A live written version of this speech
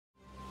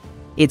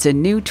It's a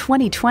new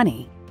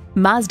 2020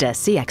 Mazda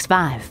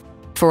CX-5.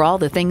 For all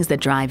the things that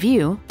drive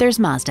you, there's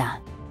Mazda.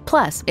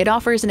 Plus, it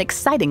offers an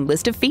exciting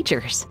list of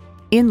features.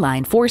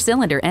 Inline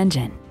 4-cylinder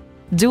engine,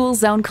 dual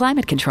zone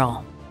climate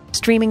control,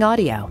 streaming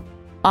audio,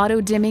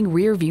 auto-dimming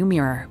rear view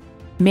mirror,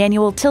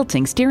 manual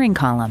tilting steering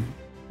column,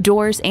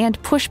 doors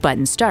and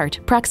push-button start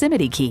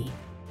proximity key,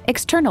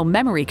 external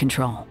memory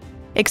control,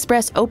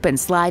 express open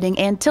sliding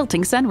and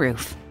tilting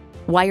sunroof,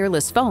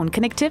 wireless phone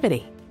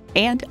connectivity,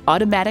 and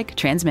automatic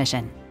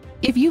transmission.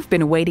 If you've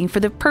been waiting for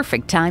the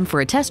perfect time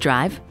for a test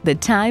drive, the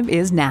time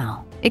is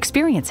now.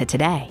 Experience it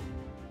today.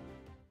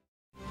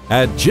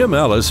 At Jim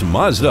Ellis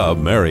Mazda of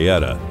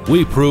Marietta,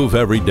 we prove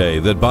every day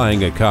that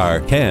buying a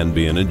car can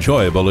be an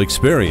enjoyable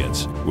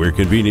experience. We're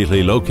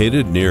conveniently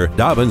located near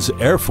Dobbins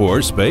Air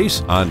Force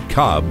Base on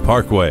Cobb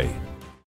Parkway.